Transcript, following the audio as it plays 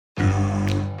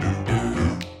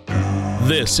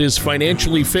This is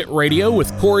Financially Fit Radio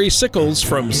with Corey Sickles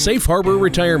from Safe Harbor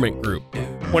Retirement Group.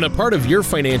 When a part of your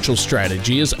financial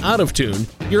strategy is out of tune,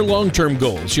 your long-term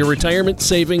goals, your retirement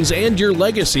savings, and your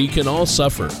legacy can all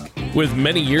suffer. With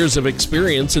many years of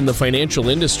experience in the financial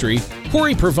industry,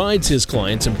 Corey provides his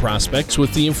clients and prospects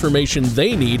with the information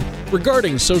they need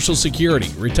regarding Social Security,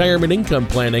 retirement income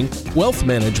planning, wealth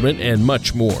management, and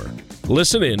much more.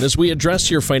 Listen in as we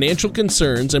address your financial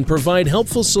concerns and provide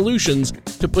helpful solutions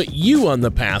to put you on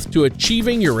the path to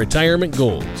achieving your retirement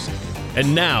goals.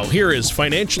 And now, here is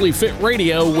Financially Fit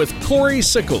Radio with Corey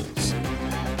Sickles.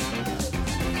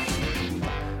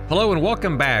 Hello and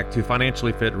welcome back to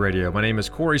Financially Fit Radio. My name is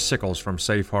Corey Sickles from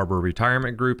Safe Harbor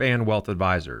Retirement Group and Wealth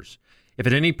Advisors. If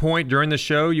at any point during the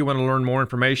show you want to learn more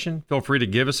information, feel free to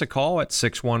give us a call at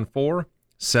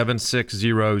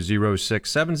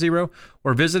 614-760-0670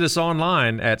 or visit us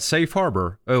online at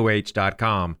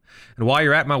safeharboroh.com. And while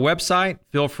you're at my website,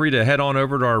 feel free to head on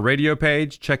over to our radio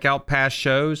page, check out past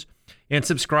shows, and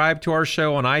subscribe to our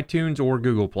show on iTunes or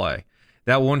Google Play.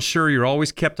 That will ensure you're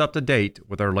always kept up to date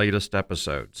with our latest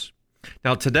episodes.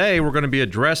 Now today we're going to be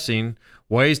addressing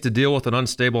ways to deal with an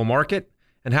unstable market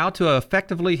and how to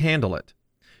effectively handle it.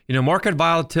 Market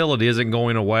volatility isn't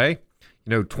going away.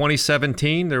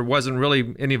 2017, there wasn't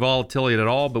really any volatility at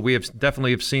all, but we have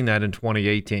definitely seen that in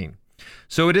 2018.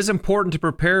 So it is important to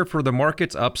prepare for the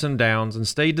market's ups and downs and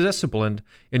stay disciplined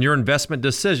in your investment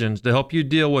decisions to help you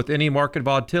deal with any market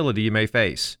volatility you may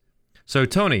face. So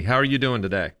Tony, how are you doing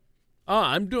today?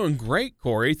 I'm doing great,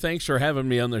 Corey. Thanks for having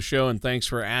me on the show, and thanks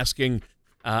for asking.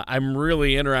 I'm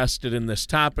really interested in this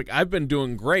topic. I've been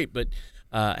doing great, but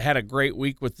had a great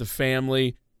week with the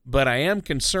family. But I am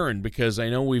concerned because I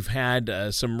know we've had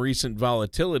some recent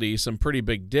volatility, some pretty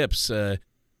big dips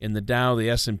in the Dow.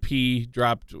 The S&P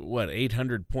dropped,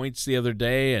 800 points the other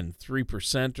day and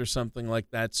 3% or something like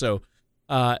that. So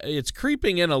it's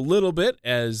creeping in a little bit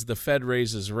as the Fed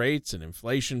raises rates and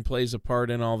inflation plays a part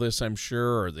in all this, I'm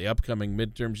sure, or the upcoming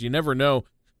midterms. You never know.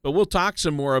 But we'll talk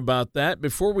some more about that.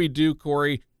 Before we do,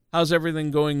 Corey, how's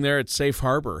everything going there at Safe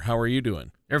Harbor? How are you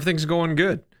doing? Everything's going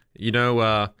good.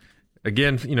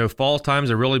 Again, fall time's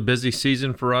a really busy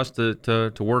season for us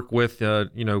to work with,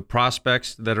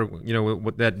 prospects that are,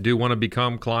 that do want to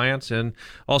become clients, and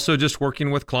also just working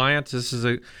with clients.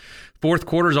 Fourth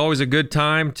quarter is always a good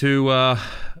time to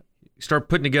start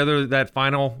putting together that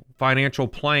final financial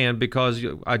plan, because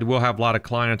I will have a lot of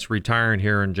clients retiring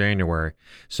here in January.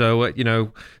 So,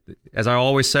 as I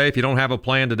always say, if you don't have a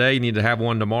plan today, you need to have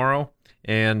one tomorrow.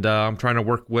 And I'm trying to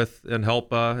work with and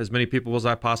help as many people as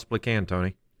I possibly can,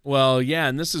 Tony. Well, yeah,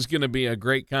 and this is going to be a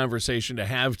great conversation to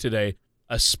have today,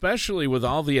 especially with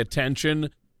all the attention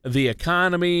the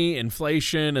economy,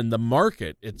 inflation, and the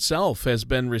market itself has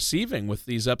been receiving with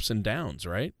these ups and downs,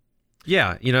 right?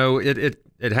 Yeah, it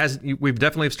has. We've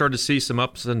definitely started to see some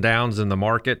ups and downs in the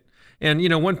market. And,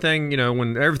 one thing,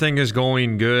 when everything is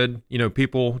going good,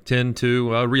 people tend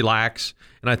to relax.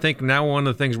 And I think now one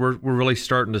of the things we're really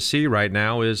starting to see right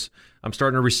now is I'm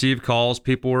starting to receive calls.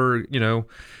 People are,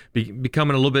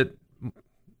 becoming a little bit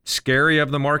scary of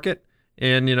the market,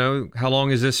 and how long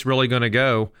is this really going to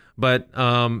go? But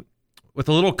with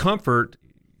a little comfort,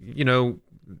 your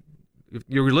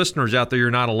listeners out there,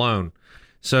 you're not alone.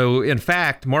 So in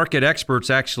fact, market experts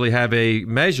actually have a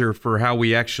measure for how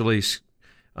we actually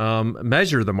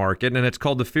measure the market, and it's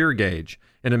called the fear gauge,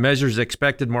 and it measures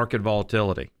expected market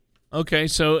volatility. Okay,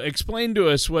 so explain to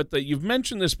us you've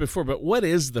mentioned this before, but what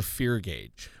is the fear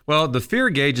gauge? Well, the fear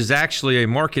gauge is actually a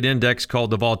market index called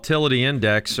the Volatility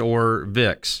Index, or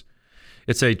VIX.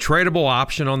 It's a tradable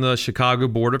option on the Chicago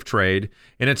Board of Trade,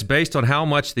 and it's based on how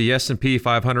much the S&P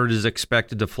 500 is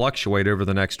expected to fluctuate over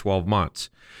the next 12 months.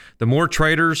 The more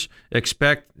traders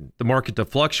expect the market to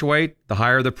fluctuate, the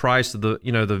higher the price of the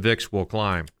VIX will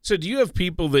climb. So do you have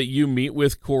people that you meet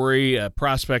with, Corey,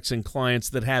 prospects and clients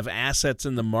that have assets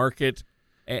in the market,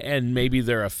 and maybe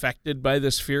they're affected by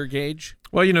this fear gauge?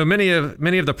 Well, many of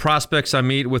the prospects I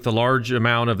meet with a large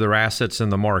amount of their assets in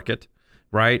the market,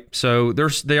 right? So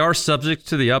they are subject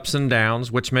to the ups and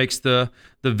downs, which makes the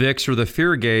VIX, or the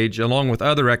fear gauge, along with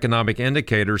other economic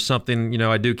indicators, something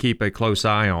I do keep a close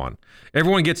eye on.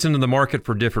 Everyone gets into the market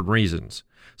for different reasons.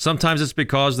 Sometimes it's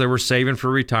because they were saving for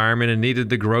retirement and needed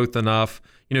the growth enough,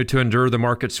 to endure the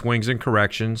market swings and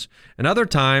corrections. And other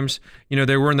times,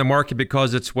 they were in the market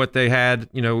because it's what they had,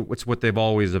 it's what they've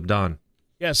always have done.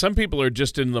 Yeah, some people are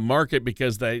just in the market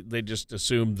because they just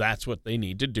assume that's what they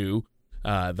need to do.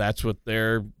 That's what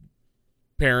their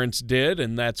parents did,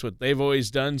 and that's what they've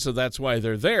always done, so that's why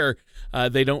they're there.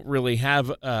 They don't really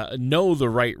know the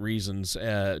right reasons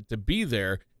to be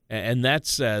there, and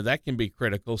that's that can be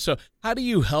critical. So how do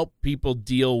you help people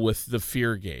deal with the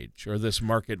fear gauge or this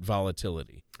market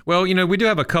volatility? Well, we do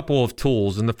have a couple of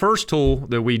tools, and the first tool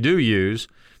that we do use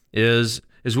is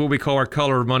what we call our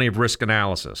color of money of risk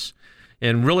analysis.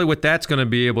 And really what that's going to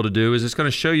be able to do is it's going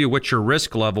to show you what your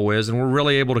risk level is, and we're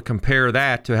really able to compare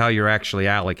that to how you're actually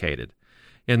allocated.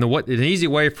 And an easy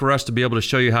way for us to be able to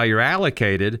show you how you're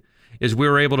allocated is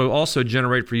we're able to also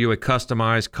generate for you a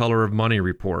customized color of money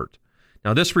report.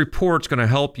 Now, this report's going to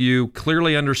help you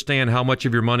clearly understand how much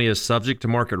of your money is subject to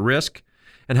market risk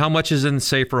and how much is in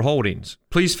safer holdings.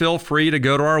 Please feel free to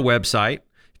go to our website.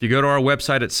 If you go to our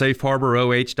website at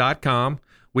safeharboroh.com,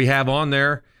 we have on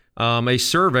there a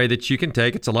survey that you can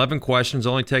take. It's 11 questions,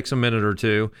 only takes a minute or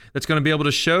two. That's going to be able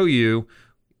to show you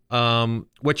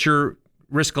what your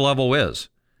risk level is.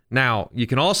 Now, you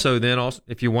can also then,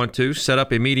 if you want to, set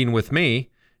up a meeting with me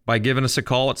by giving us a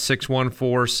call at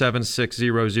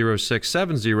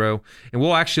 614-760-0670, and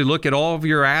we'll actually look at all of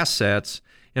your assets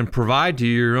and provide to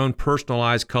you your own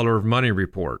personalized color of money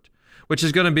report, which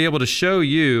is going to be able to show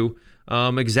you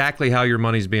exactly how your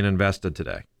money's being invested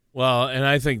today. Well, and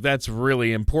I think that's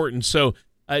really important. So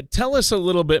tell us a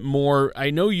little bit more. I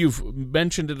know you've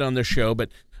mentioned it on the show, but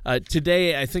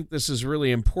today I think this is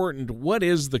really important. What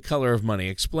is the color of money?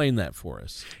 Explain that for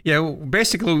us. Yeah, well,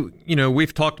 basically,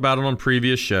 we've talked about it on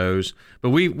previous shows, but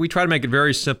we try to make it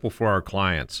very simple for our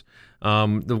clients.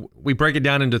 We break it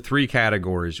down into three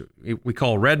categories. We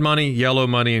call red money, yellow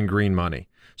money, and green money.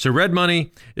 So red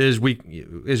money is we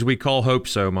call hope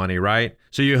so money, right?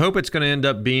 So you hope it's going to end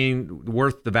up being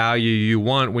worth the value you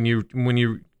want when you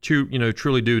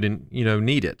truly do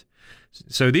need it.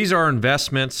 So these are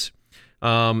investments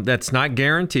that's not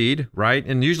guaranteed, right?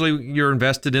 And usually you're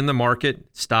invested in the market,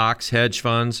 stocks, hedge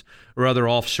funds, or other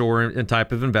offshore and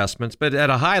type of investments. But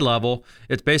at a high level,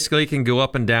 it basically can go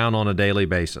up and down on a daily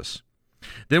basis.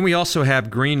 Then we also have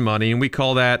green money, and we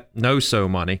call that no-so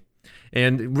money.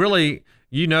 And really,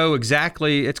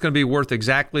 exactly, it's going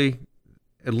to be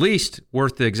at least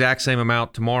worth the exact same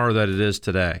amount tomorrow that it is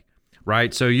today,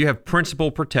 right? So you have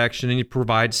principal protection and you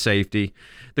provide safety.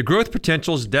 The growth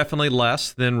potential is definitely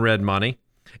less than red money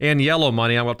and yellow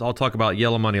money. I'll talk about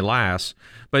yellow money last,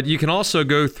 but you can also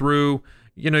go through,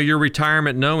 your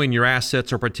retirement knowing your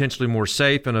assets are potentially more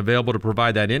safe and available to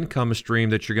provide that income stream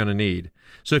that you're going to need.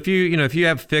 So if you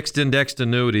have fixed indexed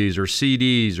annuities or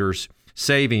CDs or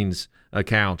savings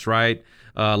accounts, right?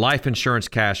 Life insurance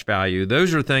cash value.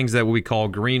 Those are things that we call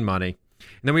green money.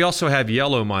 And then we also have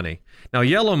yellow money. Now,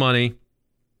 yellow money,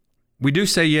 we do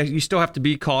say you still have to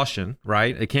be caution,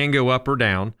 right? It can go up or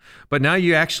down. But now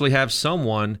you actually have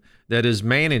someone that is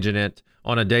managing it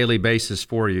on a daily basis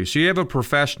for you. So you have a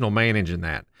professional managing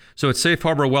that. So at Safe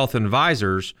Harbor Wealth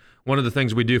Advisors, one of the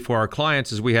things we do for our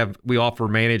clients is we offer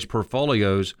managed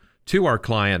portfolios to our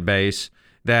client base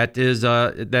that is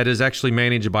actually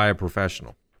managed by a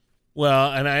professional.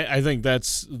 Well, and I think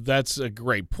that's a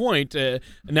great point.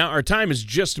 Now, our time is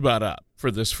just about up for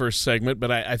this first segment,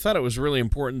 but I thought it was really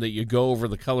important that you go over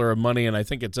the color of money, and I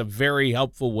think it's a very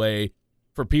helpful way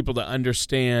for people to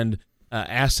understand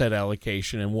asset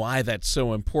allocation and why that's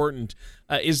so important.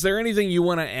 Is there anything you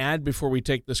want to add before we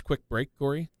take this quick break,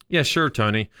 Corey? Yeah, sure,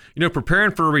 Tony.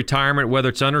 Preparing for retirement, whether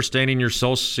it's understanding your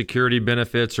Social Security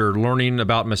benefits or learning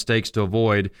about mistakes to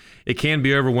avoid, it can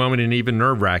be overwhelming and even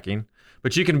nerve-wracking.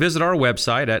 But you can visit our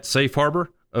website at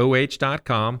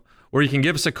safeharboroh.com, or you can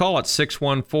give us a call at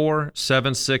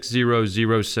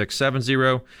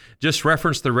 614-760-0670. Just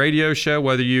reference the radio show,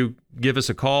 whether you give us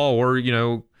a call or,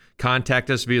 contact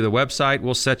us via the website.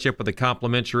 We'll set you up with a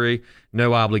complimentary,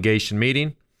 no obligation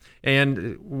meeting.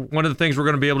 And one of the things we're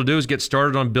going to be able to do is get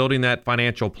started on building that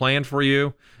financial plan for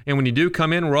you. And when you do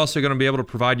come in, we're also going to be able to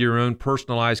provide your own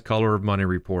personalized color of money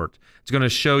report. It's going to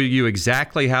show you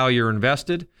exactly how you're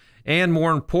invested, and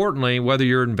more importantly, whether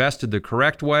you're invested the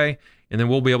correct way, and then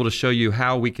we'll be able to show you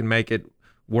how we can make it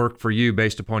work for you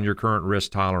based upon your current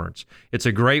risk tolerance. It's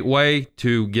a great way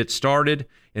to get started,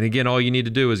 and again, all you need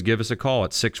to do is give us a call at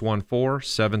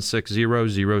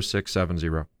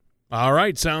 614-760-0670. All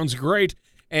right, sounds great.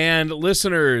 And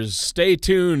listeners, stay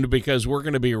tuned because we're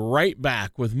going to be right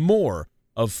back with more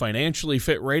of Financially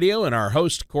Fit Radio and our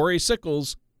host, Corey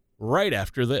Sickles, right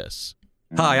after this.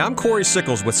 Hi, I'm Corey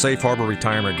Sickles with Safe Harbor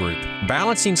Retirement Group.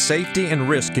 Balancing safety and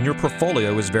risk in your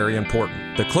portfolio is very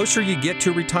important. The closer you get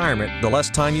to retirement, the less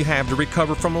time you have to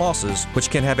recover from losses, which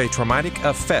can have a traumatic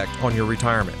effect on your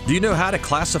retirement. Do you know how to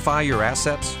classify your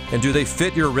assets? And do they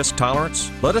fit your risk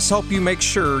tolerance? Let us help you make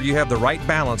sure you have the right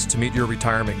balance to meet your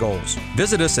retirement goals.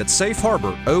 Visit us at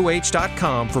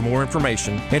safeharboroh.com for more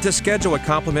information and to schedule a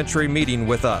complimentary meeting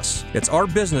with us. It's our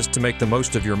business to make the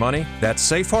most of your money. That's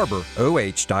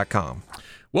safeharboroh.com.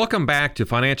 Welcome back to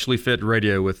Financially Fit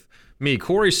Radio with me,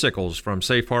 Corey Sickles from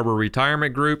Safe Harbor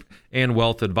Retirement Group and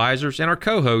Wealth Advisors, and our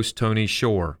co-host, Tony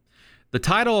Shore. The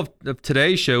title of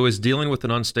today's show is Dealing with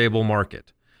an Unstable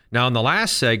Market. Now, in the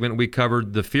last segment, we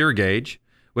covered the fear gauge,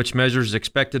 which measures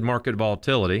expected market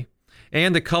volatility,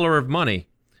 and the color of money,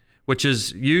 which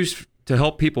is used to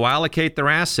help people allocate their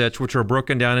assets, which are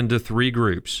broken down into three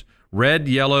groups: red,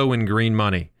 yellow, and green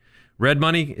money. Red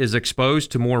money is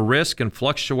exposed to more risk and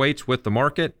fluctuates with the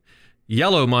market.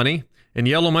 Yellow money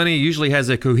usually has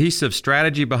a cohesive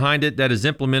strategy behind it that is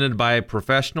implemented by a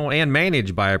professional and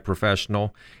managed by a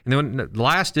professional. And then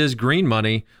last is green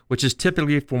money, which is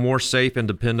typically for more safe and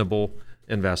dependable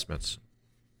investments.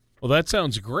 Well, that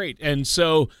sounds great. And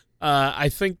so I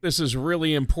think this is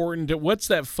really important. What's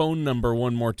that phone number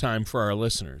one more time for our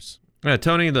listeners?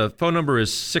 Tony, the phone number is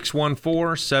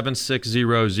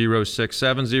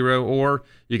 614-760-0670, or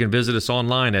you can visit us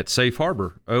online at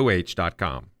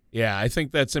safeharboroh.com. Yeah, I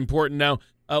think that's important. Now,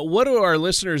 what do our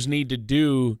listeners need to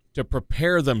do to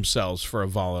prepare themselves for a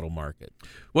volatile market?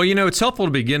 Well, it's helpful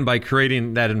to begin by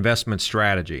creating that investment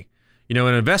strategy. An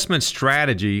investment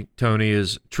strategy, Tony,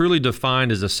 is truly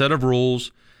defined as a set of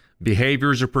rules,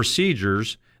 behaviors, or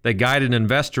procedures that guide an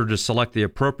investor to select the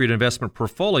appropriate investment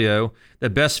portfolio that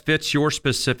best fits your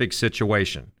specific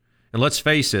situation. And let's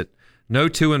face it, no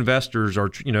two investors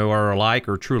are alike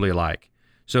or truly alike.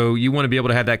 So you want to be able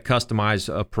to have that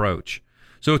customized approach.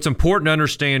 So it's important to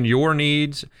understand your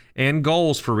needs and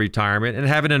goals for retirement and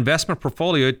have an investment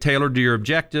portfolio tailored to your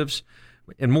objectives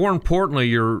and, more importantly,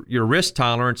 your risk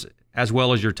tolerance as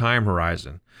well as your time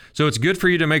horizon. So it's good for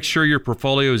you to make sure your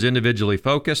portfolio is individually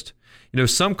focused.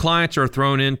 Some clients are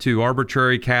thrown into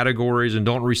arbitrary categories and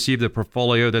don't receive the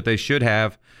portfolio that they should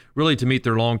have really to meet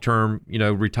their long-term,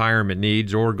 retirement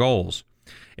needs or goals.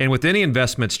 And with any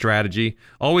investment strategy,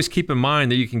 always keep in mind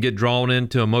that you can get drawn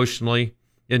into emotionally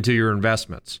into your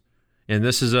investments. And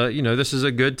this is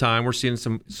a good time. We're seeing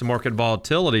some market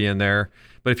volatility in there,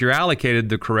 but if you're allocated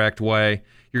the correct way,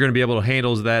 you're going to be able to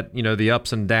handle that, the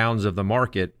ups and downs of the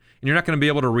market, and you're not going to be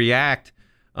able to react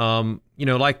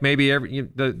like maybe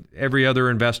every other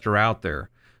investor out there.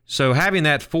 So having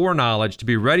that foreknowledge to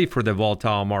be ready for the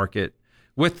volatile market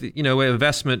with,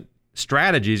 investment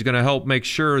strategy is going to help make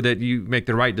sure that you make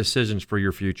the right decisions for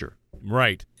your future.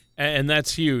 Right. And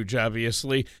that's huge,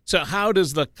 obviously. So how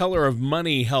does the color of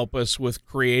money help us with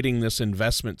creating this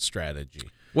investment strategy?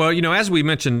 Well, as we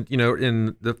mentioned,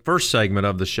 in the first segment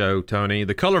of the show, Tony,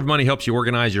 the color of money helps you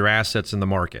organize your assets in the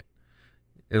market.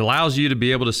 It allows you to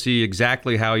be able to see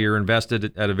exactly how you're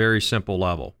invested at a very simple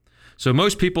level. So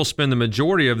most people spend the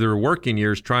majority of their working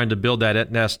years trying to build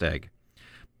that nest egg.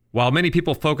 While many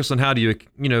people focus on how do you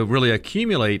really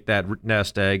accumulate that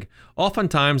nest egg,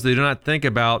 oftentimes they do not think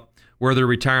about where their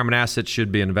retirement assets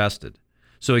should be invested.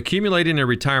 So accumulating a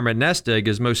retirement nest egg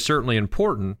is most certainly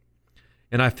important.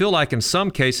 And I feel like in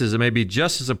some cases it may be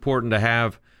just as important to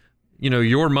have,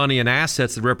 your money and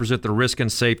assets that represent the risk and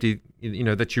safety,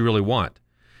 that you really want.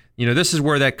 This is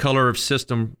where that color of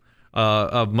system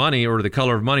of money or the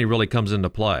color of money really comes into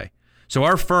play. So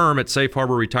our firm at Safe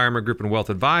Harbor Retirement Group and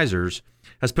Wealth Advisors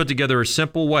has put together a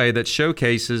simple way that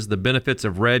showcases the benefits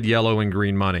of red, yellow, and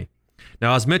green money.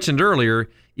 Now, as mentioned earlier,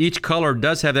 each color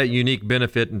does have that unique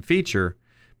benefit and feature,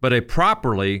 but a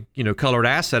properly, colored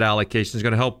asset allocation is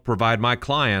going to help provide my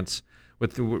clients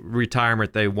with the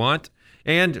retirement they want.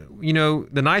 And,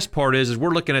 the nice part is we're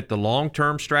looking at the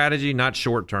long-term strategy, not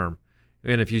short-term.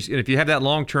 And if you have that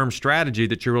long-term strategy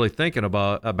that you're really thinking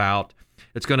about,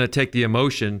 it's going to take the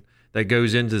emotion that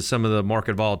goes into some of the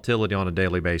market volatility on a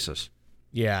daily basis.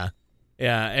 Yeah.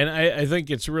 And I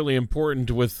think it's really important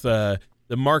with the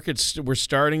markets. We're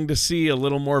starting to see a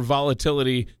little more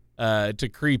volatility to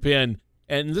creep in.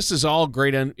 And this is all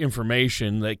great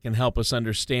information that can help us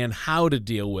understand how to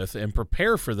deal with and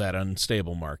prepare for that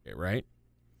unstable market, right?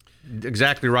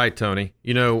 Exactly right, Tony.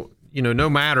 No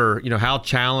matter, how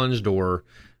challenged or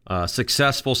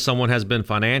successful someone has been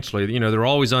financially, there are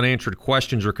always unanswered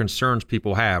questions or concerns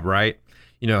people have, right?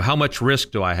 How much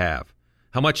risk do I have?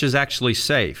 How much is actually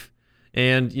safe?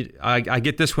 And I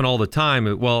get this one all the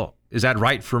time. Well, is that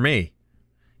right for me?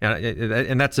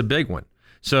 And that's a big one.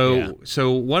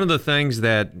 So one of the things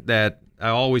that I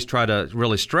always try to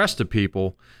really stress to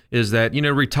people is that,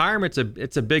 retirement's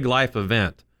it's a big life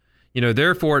event.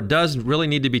 Therefore, it does really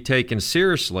need to be taken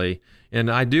seriously. And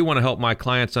I do want to help my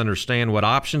clients understand what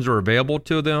options are available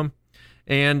to them.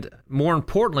 And more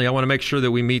importantly, I want to make sure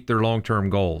that we meet their long-term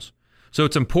goals. So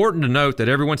it's important to note that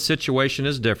everyone's situation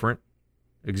is different.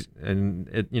 And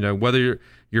whether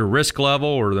your risk level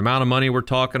or the amount of money we're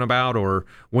talking about or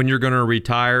when you're going to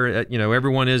retire,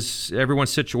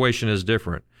 everyone's situation is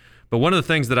different. But one of the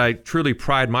things that I truly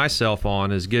pride myself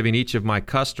on is giving each of my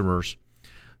customers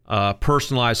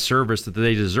personalized service that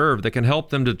they deserve that can help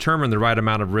them determine the right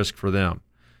amount of risk for them.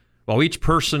 While each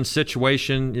person's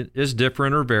situation is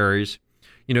different or varies,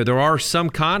 there are some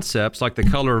concepts like the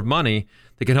color of money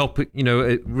that can help,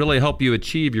 really help you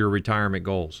achieve your retirement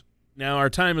goals. Now, our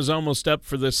time is almost up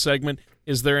for this segment.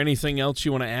 Is there anything else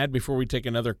you want to add before we take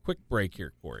another quick break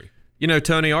here, Corey?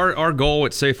 Tony, our goal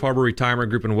at Safe Harbor Retirement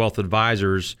Group and Wealth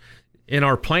Advisors in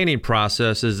our planning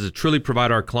process is to truly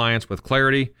provide our clients with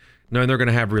clarity, knowing they're going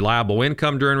to have reliable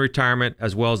income during retirement,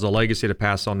 as well as a legacy to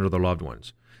pass on to their loved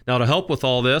ones. Now, to help with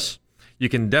all this, you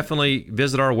can definitely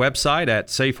visit our website at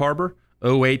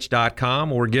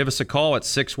safeharboroh.com or give us a call at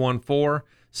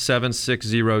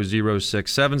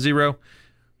 614-760-0670.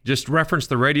 Just reference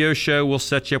the radio show. We'll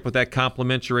set you up with that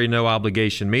complimentary, no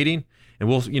obligation meeting, and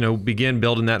we'll, begin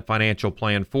building that financial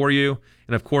plan for you.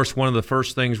 And of course, one of the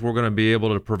first things we're going to be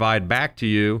able to provide back to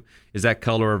you is that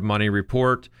color of money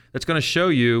report that's going to show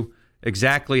you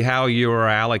exactly how you are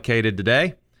allocated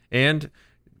today. And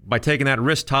by taking that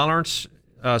risk tolerance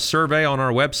survey on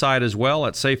our website as well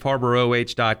at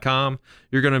safeharboroh.com,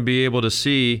 you're going to be able to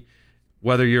see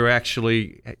whether you're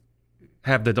actually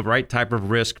have the right type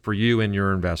of risk for you and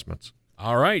your investments.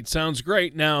 All right, sounds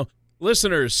great. Now,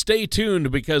 listeners, stay tuned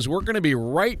because we're going to be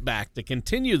right back to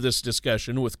continue this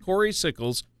discussion with Corey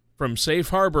Sickles from Safe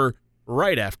Harbor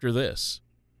right after this.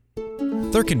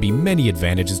 There can be many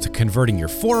advantages to converting your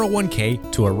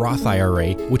 401k to a Roth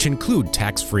IRA, which include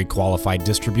tax-free qualified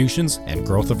distributions and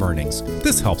growth of earnings.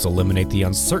 This helps eliminate the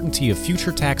uncertainty of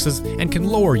future taxes and can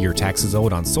lower your taxes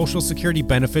owed on Social Security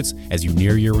benefits as you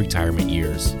near your retirement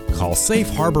years. Call Safe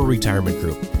Harbor Retirement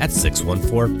Group at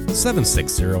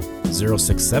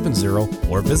 614-760-0670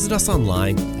 or visit us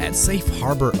online at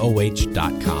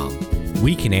safeharboroh.com.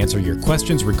 We can answer your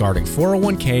questions regarding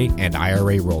 401k and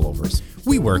IRA rollovers.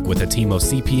 We work with a team of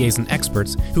CPAs and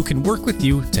experts who can work with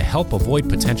you to help avoid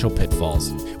potential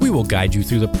pitfalls. We will guide you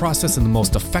through the process in the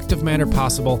most effective manner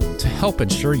possible to help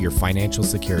ensure your financial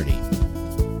security.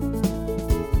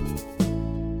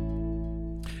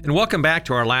 And welcome back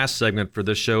to our last segment for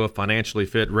this show of Financially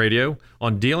Fit Radio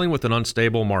on dealing with an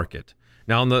unstable market.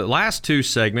 Now, in the last two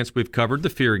segments, we've covered the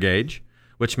fear gauge,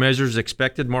 which measures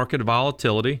expected market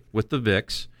volatility with the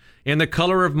VIX, and the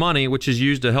color of money, which is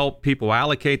used to help people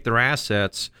allocate their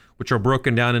assets, which are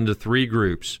broken down into three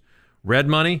groups. Red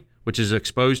money, which is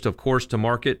exposed, of course, to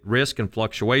market risk and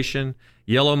fluctuation.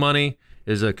 Yellow money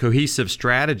is a cohesive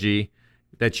strategy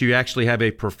that you actually have a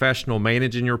professional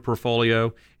managing your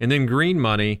portfolio. And then green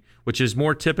money, which is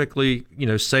more typically,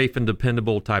 safe and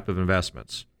dependable type of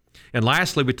investments. And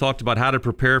lastly, we talked about how to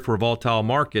prepare for a volatile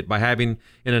market by having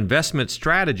an investment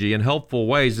strategy and helpful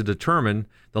ways to determine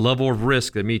the level of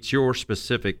risk that meets your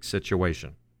specific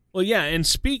situation. Well, yeah, and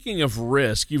speaking of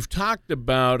risk, you've talked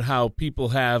about how people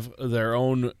have their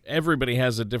own, everybody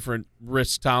has a different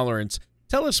risk tolerance.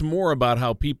 Tell us more about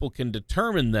how people can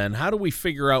determine then, how do we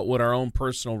figure out what our own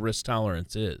personal risk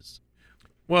tolerance is?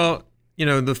 Well,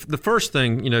 the first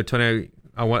thing, Tony,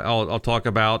 I'll talk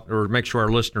about or make sure our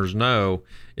listeners know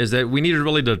is that we need to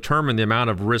really determine the amount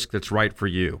of risk that's right for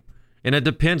you. And it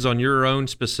depends on your own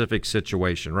specific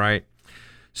situation, right?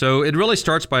 So it really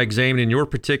starts by examining your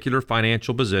particular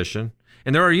financial position.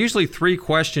 And there are usually three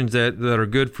questions that are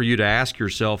good for you to ask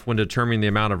yourself when determining the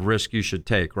amount of risk you should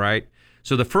take, right?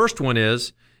 So the first one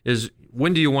is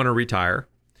when do you want to retire?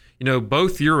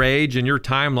 Both your age and your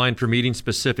timeline for meeting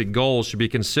specific goals should be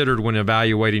considered when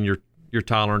evaluating your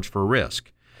tolerance for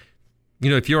risk.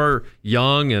 If you're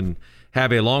young and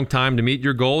have a long time to meet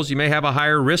your goals, you may have a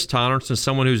higher risk tolerance than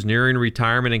someone who's nearing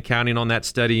retirement and counting on that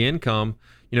steady income.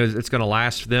 It's going to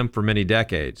last for them for many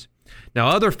decades. Now,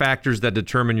 other factors that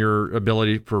determine your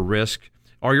ability for risk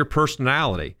are your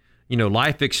personality,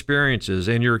 life experiences,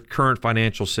 and your current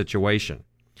financial situation.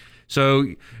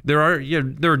 So there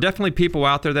are definitely people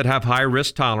out there that have high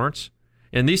risk tolerance,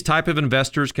 and these type of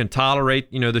investors can tolerate,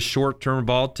 the short-term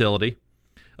volatility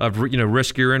of,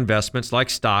 riskier investments like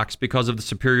stocks because of the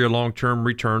superior long-term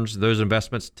returns those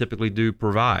investments typically do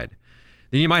provide.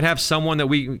 Then you might have someone that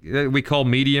we call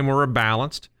medium or a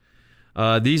balanced.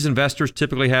 These investors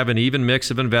typically have an even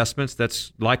mix of investments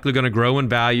that's likely going to grow in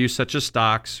value, such as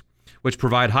stocks, which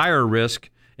provide higher risk,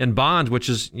 and bonds, which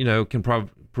is, can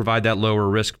provide that lower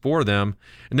risk for them.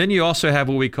 And then you also have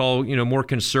what we call, more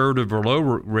conservative or low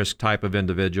risk type of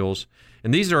individuals.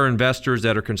 And these are investors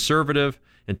that are conservative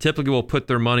and typically will put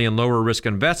their money in lower risk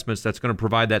investments that's going to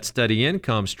provide that steady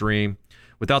income stream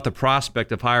without the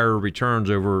prospect of higher returns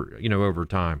over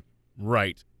time.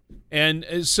 Right. And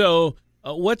so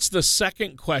what's the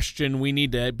second question we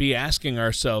need to be asking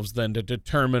ourselves then to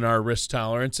determine our risk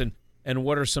tolerance, and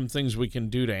what are some things we can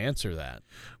do to answer that?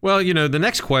 Well, the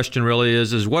next question really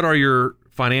is what are your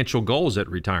financial goals at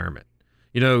retirement?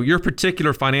 Your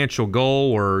particular financial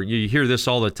goal, or you hear this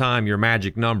all the time, your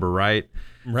magic number, right?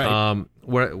 Right.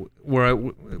 Where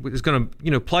it's going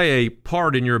to, play a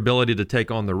part in your ability to take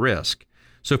on the risk.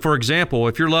 So, for example,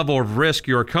 if your level of risk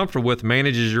you are comfortable with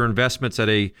manages your investments at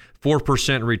a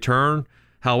 4% return,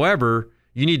 however,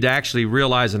 you need to actually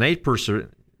realize an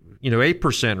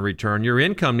 8% return, your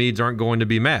income needs aren't going to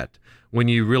be met when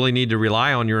you really need to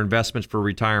rely on your investments for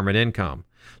retirement income.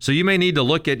 So you may need to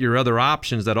look at your other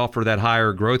options that offer that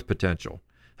higher growth potential.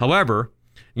 However,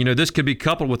 this could be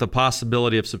coupled with the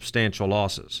possibility of substantial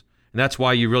losses. And that's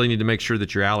why you really need to make sure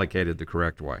that you're allocated the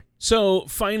correct way. So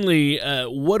finally,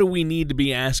 what do we need to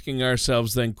be asking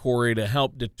ourselves then, Corey, to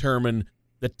help determine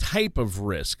the type of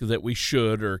risk that we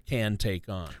should or can take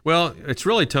on? Well, it's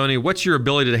really, Tony, what's your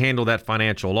ability to handle that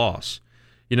financial loss?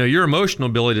 Your emotional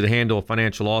ability to handle a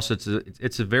financial loss,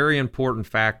 it's a very important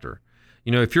factor.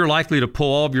 If you're likely to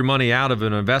pull all of your money out of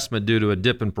an investment due to a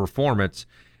dip in performance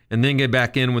and then get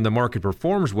back in when the market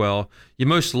performs well, you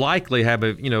most likely have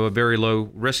a very low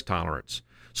risk tolerance.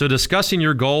 So discussing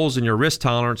your goals and your risk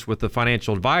tolerance with the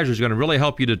financial advisor is going to really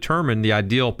help you determine the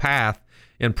ideal path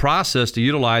and process to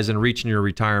utilize in reaching your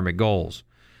retirement goals.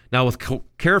 Now, with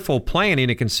careful planning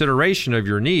and consideration of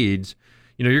your needs,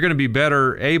 you're going to be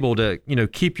better able to,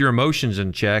 keep your emotions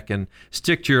in check and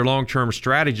stick to your long-term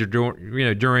strategy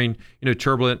during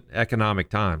turbulent economic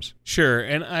times. Sure,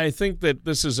 and I think that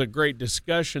this is a great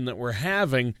discussion that we're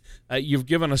having. You've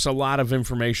given us a lot of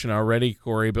information already,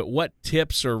 Corey, but what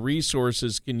tips or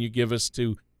resources can you give us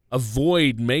to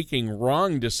avoid making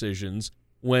wrong decisions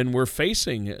when we're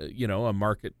facing, a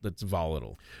market that's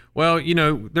volatile? Well,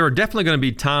 there are definitely going to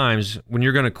be times when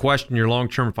you're going to question your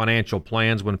long-term financial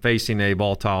plans when facing a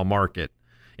volatile market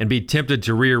and be tempted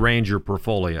to rearrange your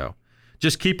portfolio.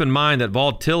 Just keep in mind that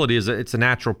volatility it's a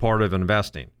natural part of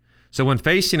investing. So when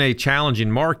facing a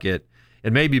challenging market,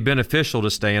 it may be beneficial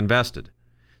to stay invested.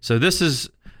 So this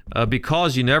is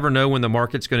because you never know when the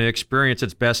market's going to experience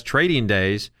its best trading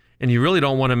days, and you really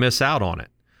don't want to miss out on it.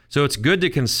 So it's good to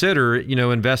consider,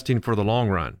 investing for the long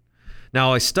run.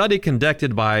 Now, a study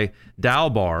conducted by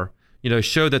Dalbar,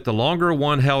 showed that the longer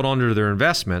one held onto their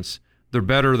investments, the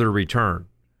better their return.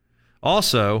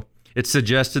 Also, it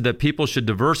suggested that people should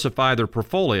diversify their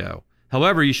portfolio.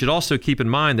 However, you should also keep in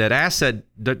mind that asset,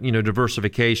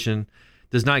 diversification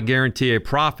does not guarantee a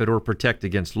profit or protect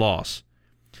against loss.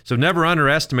 So never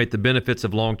underestimate the benefits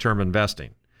of long-term investing.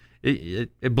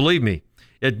 Believe me,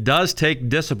 it does take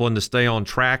discipline to stay on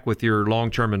track with your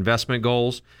long-term investment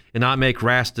goals and not make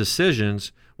rash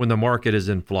decisions when the market is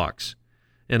in flux.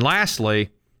 And lastly,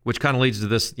 which kind of leads to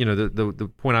this,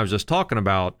 the point I was just talking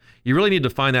about, you really need to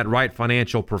find that right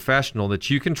financial professional that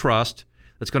you can trust,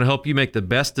 that's going to help you make the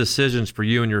best decisions for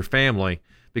you and your family,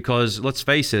 because let's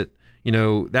face it,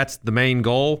 that's the main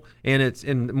goal,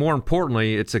 and more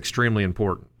importantly, it's extremely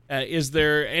important. Is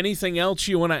there anything else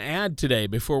you want to add today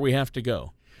before we have to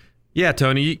go? Yeah,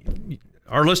 Tony,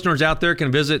 our listeners out there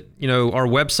can visit, our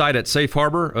website at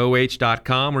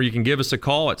safeharboroh.com, or you can give us a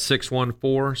call at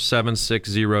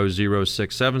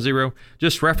 614-760-0670.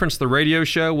 Just reference the radio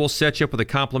show. We'll set you up with a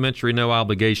complimentary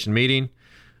no-obligation meeting.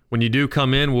 When you do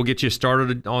come in, we'll get you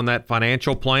started on that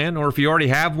financial plan, or if you already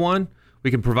have one,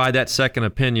 we can provide that second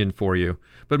opinion for you.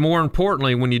 But more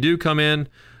importantly, when you do come in,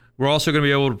 we're also going to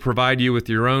be able to provide you with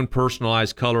your own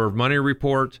personalized color of money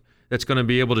report that's going to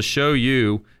be able to show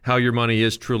you how your money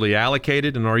is truly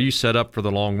allocated and are you set up for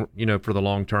the long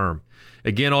term.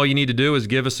 Again, all you need to do is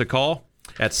give us a call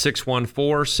at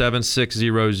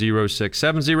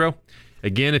 614-760-0670.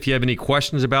 Again, if you have any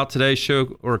questions about today's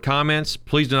show or comments,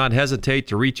 please do not hesitate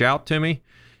to reach out to me.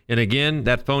 And again,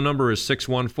 that phone number is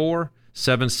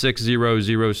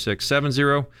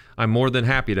 614-760-0670. I'm more than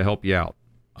happy to help you out.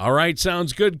 All right,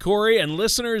 sounds good, Corey. And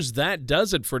listeners, that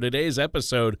does it for today's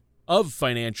episode of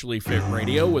Financially Fit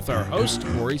Radio with our host,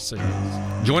 Corey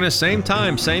Simmons. Join us same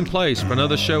time, same place for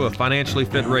another show of Financially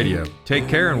Fit Radio. Take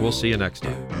care, and we'll see you next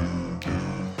time.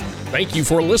 Thank you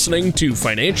for listening to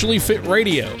Financially Fit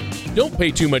Radio. Don't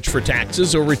pay too much for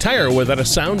taxes or retire without a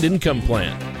sound income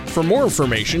plan. For more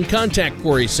information, contact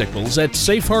Corey Sickles at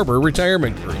Safe Harbor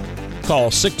Retirement Group.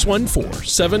 Call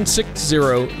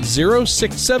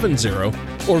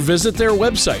 614-760-0670 or visit their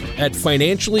website at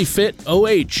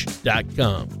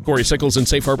financiallyfitoh.com. Corey Sickles and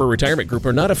Safe Harbor Retirement Group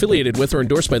are not affiliated with or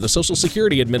endorsed by the Social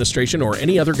Security Administration or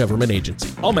any other government agency.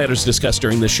 All matters discussed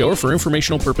during this show are for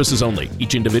informational purposes only.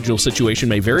 Each individual situation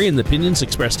may vary, and the opinions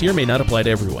expressed here may not apply to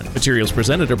everyone. Materials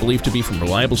presented are believed to be from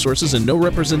reliable sources, and no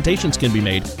representations can be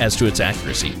made as to its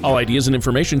accuracy. All ideas and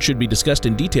information should be discussed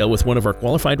in detail with one of our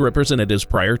qualified representatives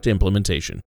prior to implementation.